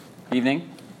Evening.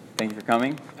 Thank you for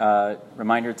coming.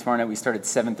 Reminder, tomorrow night we start at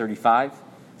 7:35.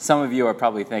 Some of you are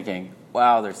probably thinking,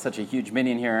 wow, there's such a huge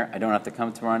minyan here. I don't have to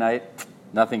come tomorrow night.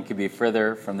 Nothing could be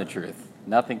further from the truth.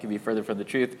 Nothing could be further from the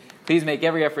truth. Please make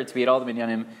every effort to be at all the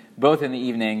minyanim, both in the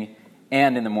evening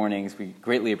and in the mornings. We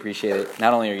greatly appreciate it.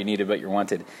 Not only are you needed, but you're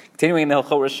wanted. Continuing in the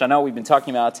Hilchot Rosh Hashanah, we've been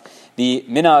talking about the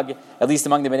minhag, at least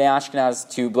among the Bnei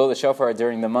Ashkenaz, to blow the shofar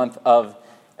during the month of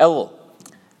Elul.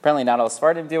 Apparently not all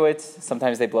Sephardim do it.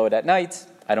 Sometimes they blow it at night.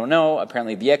 I don't know.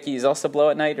 Apparently the Yekkis also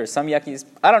blow at night, or some Yekkis.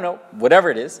 I don't know.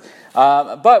 Whatever it is.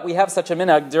 But we have such a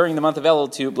minhag during the month of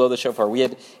Elul to blow the shofar. We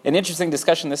had an interesting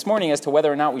discussion this morning as to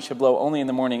whether or not we should blow only in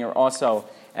the morning or also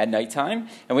at nighttime.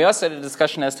 And we also had a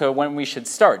discussion as to when we should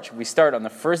start. Should we start on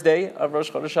the first day of Rosh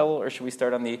Chodesh Elul, or should we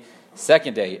start on the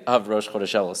second day of Rosh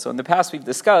Chodesh Elul? So in the past we've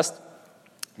discussed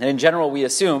and in general, we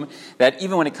assume that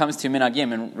even when it comes to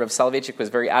minhagim, and Rav Soloveitchik was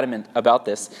very adamant about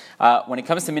this, when it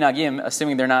comes to minhagim,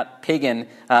 assuming they're not pagan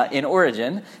in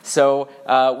origin, so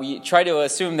we try to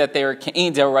assume that they're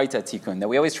ke'ein deoraita tikkun, that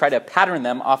we always try to pattern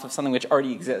them off of something which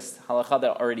already exists, halacha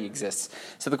that already exists.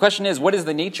 So the question is, what is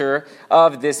the nature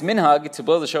of this minhag to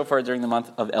blow the shofar during the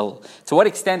month of Elul? To what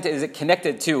extent is it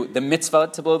connected to the mitzvah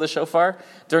to blow the shofar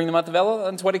during the month of Elul,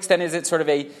 and to what extent is it sort of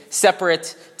a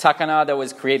separate takana that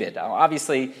was created?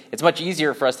 Obviously, it's much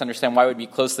easier for us to understand why it would be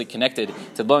closely connected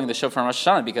to blowing the shofar on Rosh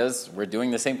Hashanah, because we're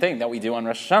doing the same thing that we do on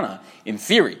Rosh Hashanah, in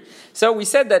theory. So we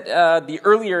said that the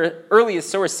earliest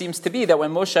source seems to be that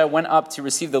when Moshe went up to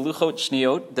receive the Luchot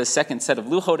Shniyot, the second set of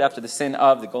Luchot after the sin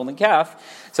of the golden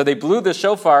calf, so they blew the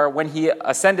shofar when he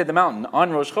ascended the mountain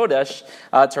on Rosh Chodesh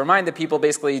to remind the people,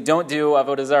 basically, don't do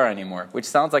Avodah Zarah anymore, which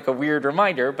sounds like a weird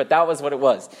reminder, but that was what it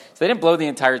was. So they didn't blow the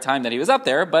entire time that he was up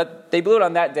there, but they blew it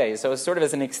on that day. So sort of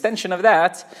as an extension of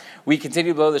that, we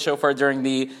continue to blow the shofar during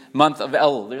the month of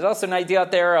Elul. There's also an idea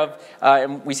out there of,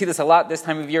 and we see this a lot this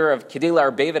time of year, of Kedei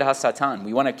La'arbev et HaSatan.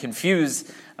 We want to confuse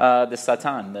the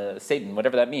Satan, the Satan,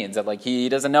 whatever that means. That like he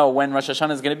doesn't know when Rosh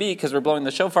Hashanah is going to be because we're blowing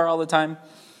the shofar all the time.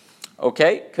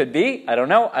 Okay, could be. I don't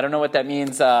know. I don't know what that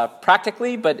means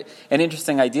practically, but an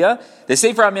interesting idea. The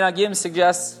Sefer HaMinhagim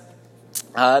suggests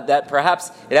that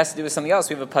perhaps it has to do with something else.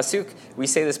 We have a pasuk, we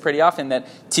say this pretty often, that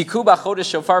Tiku b'chodesh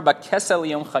shofar b'kesel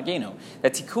yom chagenu.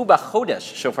 That Tiku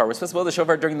b'chodesh shofar, we're supposed to blow the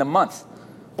shofar during the month.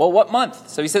 Well, what month?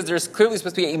 So he says there's clearly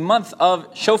supposed to be a month of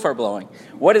shofar blowing.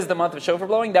 What is the month of shofar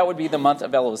blowing? That would be the month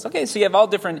of Elul. Okay, so you have all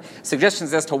different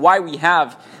suggestions as to why we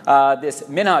have this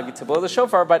minhag to blow the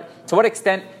shofar, but to what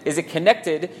extent is it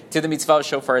connected to the mitzvah of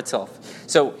shofar itself?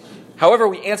 So however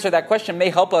we answer that question may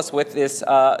help us with this,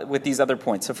 with these other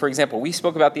points. So for example, we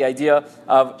spoke about the idea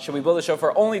of should we blow the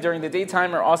shofar only during the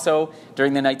daytime or also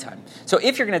during the nighttime. So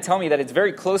if you're going to tell me that it's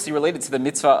very closely related to the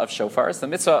mitzvah of shofar, so the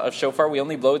mitzvah of shofar we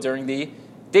only blow during the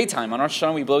daytime. On Rosh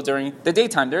Hashanah we blow during the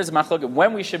daytime. There's a machlok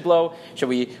when we should blow. Should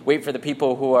we wait for the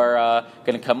people who are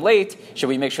going to come late? Should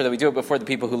we make sure that we do it before the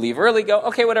people who leave early go?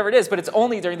 Okay, whatever it is, but it's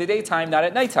only during the daytime, not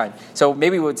at nighttime. So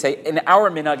maybe we would say in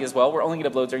our minhag as well, we're only going to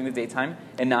blow during the daytime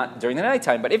and not during the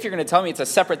nighttime. But if you're going to tell me it's a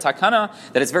separate takana,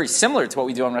 that it's very similar to what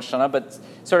we do on Rosh Hashanah, but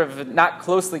sort of not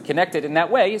closely connected in that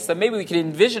way, so maybe we could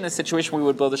envision a situation where we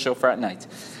would blow the shofar at night.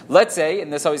 Let's say,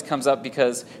 and this always comes up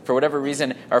because for whatever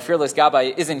reason our fearless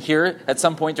Gabbai isn't here at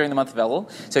some point during the month of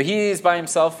Elul, so he's by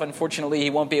himself. Unfortunately, he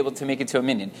won't be able to make it to a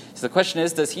minyan. So the question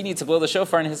is, does he need to blow the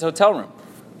shofar in his hotel room?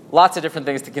 Lots of different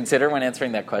things to consider when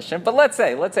answering that question. But let's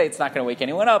say it's not going to wake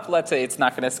anyone up. Let's say it's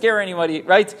not going to scare anybody,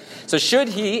 right? So should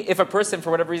he, if a person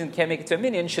for whatever reason can't make it to a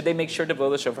minyan, should they make sure to blow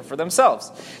the shofar for themselves?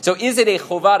 So is it a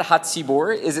chovad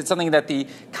hatzibur? Is it something that the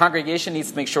congregation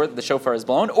needs to make sure that the shofar is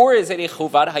blown? Or is it a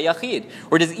chovad hayachid?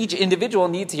 Or does each individual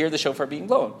need to hear the shofar being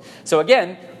blown? So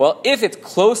again, well, if it's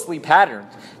closely patterned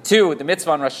to the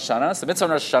mitzvah on Rosh Hashanah, so mitzvah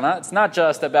on Rosh Hashanah, it's not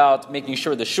just about making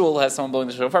sure the shul has someone blowing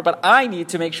the shofar, but I need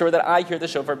to make sure that I hear the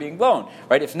shofar being blown,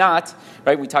 right? If not,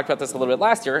 right, we talked about this a little bit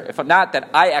last year, if not,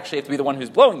 that I actually have to be the one who's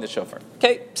blowing the shofar.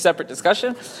 Okay, separate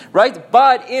discussion, right?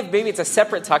 But if maybe it's a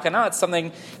separate takana, it's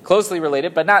something closely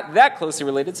related, but not that closely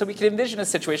related, so we can envision a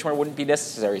situation where it wouldn't be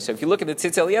necessary. So if you look at the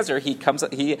Tzitz Eliezer,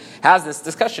 he has this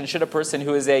discussion, should a person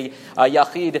who is a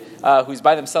yachid, who's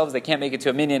by themselves, they can't make it to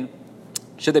a minyan,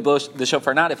 should they blow the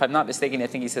shofar or not? If I'm not mistaken, I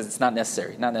think he says it's not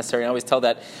necessary. Not necessary. I always tell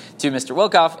that to Mr.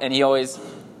 Wilkoff, and he always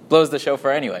blows the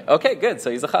shofar anyway. Okay, good.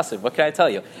 So he's a chassid. What can I tell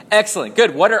you? Excellent.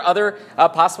 Good. What are other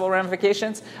possible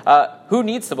ramifications? Who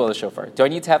needs to blow the shofar? Do I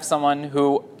need to have someone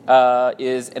who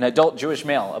is an adult Jewish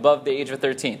male above the age of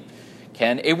 13?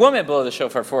 Can a woman blow the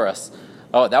shofar for us?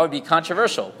 Oh, that would be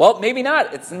controversial. Well, maybe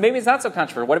not. Maybe it's not so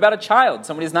controversial. What about a child?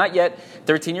 Somebody who's not yet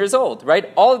 13 years old,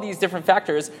 right? All of these different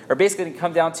factors are basically going to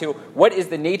come down to what is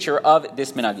the nature of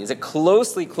this minhag. Is it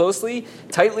closely,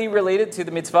 tightly related to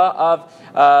the mitzvah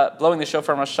of blowing the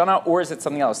shofar on Rosh Hashanah, or is it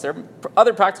something else? There are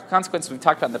other practical consequences we've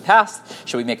talked about in the past.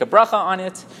 Should we make a bracha on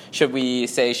it? Should we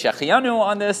say shechianu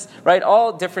on this? Right?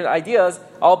 All different ideas.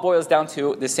 All boils down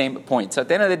to the same point. So at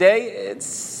the end of the day, it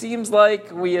seems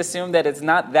like we assume that it's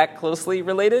not that closely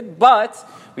related, but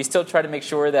we still try to make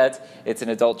sure that it's an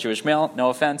adult Jewish male, no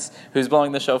offense, who's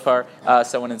blowing the shofar,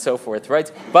 so on and so forth, right?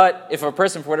 But if a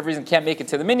person, for whatever reason, can't make it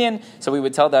to the minyan, so we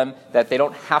would tell them that they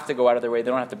don't have to go out of their way,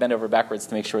 they don't have to bend over backwards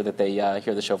to make sure that they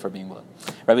hear the shofar being blown.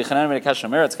 Rabbi Chanan ben Akash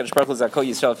Omer,